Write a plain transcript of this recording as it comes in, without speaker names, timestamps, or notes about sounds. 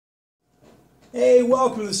Hey,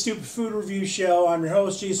 welcome to the Stupid Food Review Show. I'm your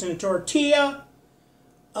host, Jason Tortilla.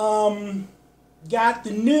 Got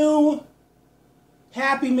the new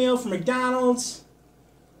Happy Meal from McDonald's.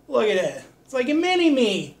 Look at it. It's like a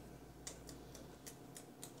mini-me.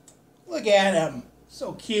 Look at him.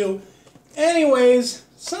 So cute. Anyways,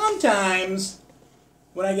 sometimes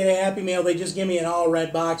when I get a Happy Meal, they just give me an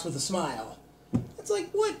all-red box with a smile. It's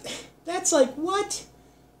like, what? That's like, what?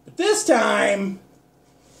 But this time,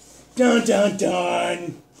 dun dun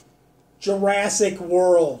dun, Jurassic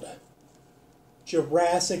World.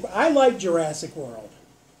 I like Jurassic World.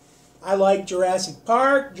 I like Jurassic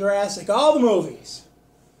Park, Jurassic, all the movies.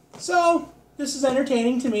 So, this is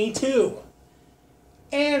entertaining to me too.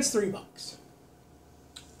 And it's $3.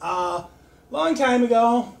 Long time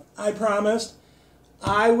ago, I promised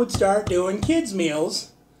I would start doing kids'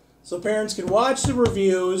 meals so parents could watch the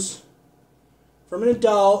reviews from an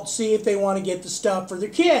adult, see if they want to get the stuff for their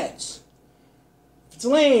kids. If it's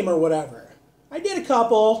lame or whatever. I did a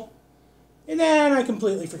couple, and then I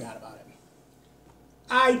completely forgot about it.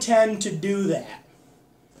 I tend to do that.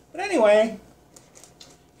 But anyway,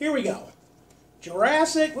 here we go.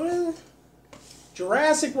 Jurassic World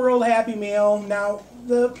Happy Meal. Now,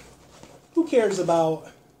 who cares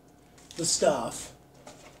about the stuff?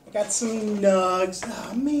 I got some nugs.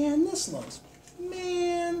 Oh man, this looks,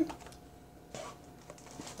 man.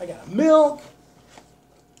 I got milk.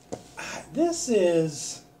 This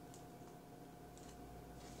is,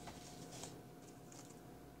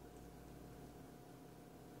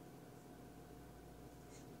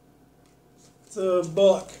 it's a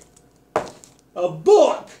book. A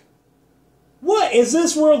book! What is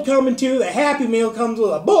this world coming to? The Happy Meal comes with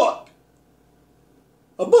a book.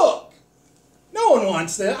 A book. No one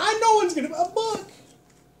wants that. No one's gonna, a book.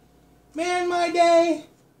 Man, my day.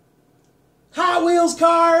 Hot Wheels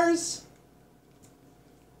cars.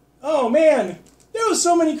 Oh man, there was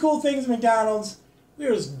so many cool things at McDonald's.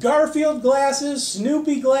 There was Garfield glasses,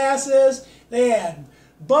 Snoopy glasses. They had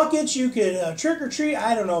buckets you could trick or treat.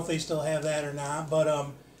 I don't know if they still have that or not, but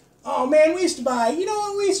oh man, we used to buy, you know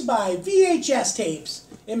what, we used to buy VHS tapes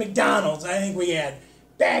at McDonald's. I think we had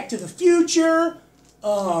Back to the Future,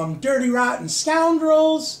 Dirty Rotten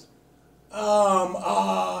Scoundrels,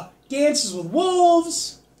 Dances with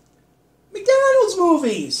Wolves. McDonald's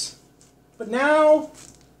movies. But now,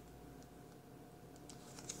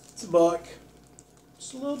 it's a book.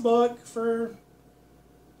 Just a little book for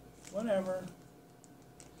whatever.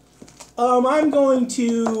 I'm going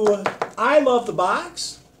to, I love the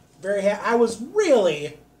box. Very happy. I was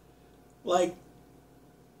really, like,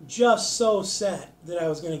 just so set that I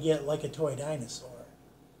was going to get, like, a toy dinosaur.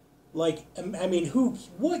 Like, I mean,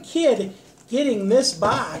 what kid getting this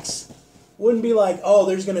box wouldn't be like, oh,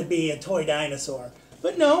 there's going to be a toy dinosaur.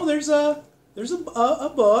 But no, there's a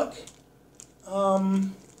book. I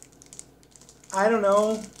don't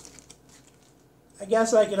know. I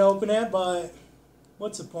guess I could open it, but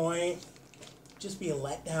what's the point? Just be a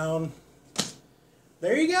letdown.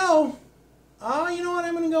 There you go. Oh, you know what?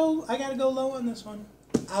 I got to go low on this one.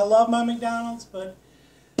 I love my McDonald's, but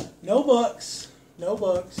no books. No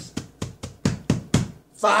books.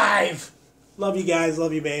 5. Love you guys.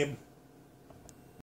 Love you, babe.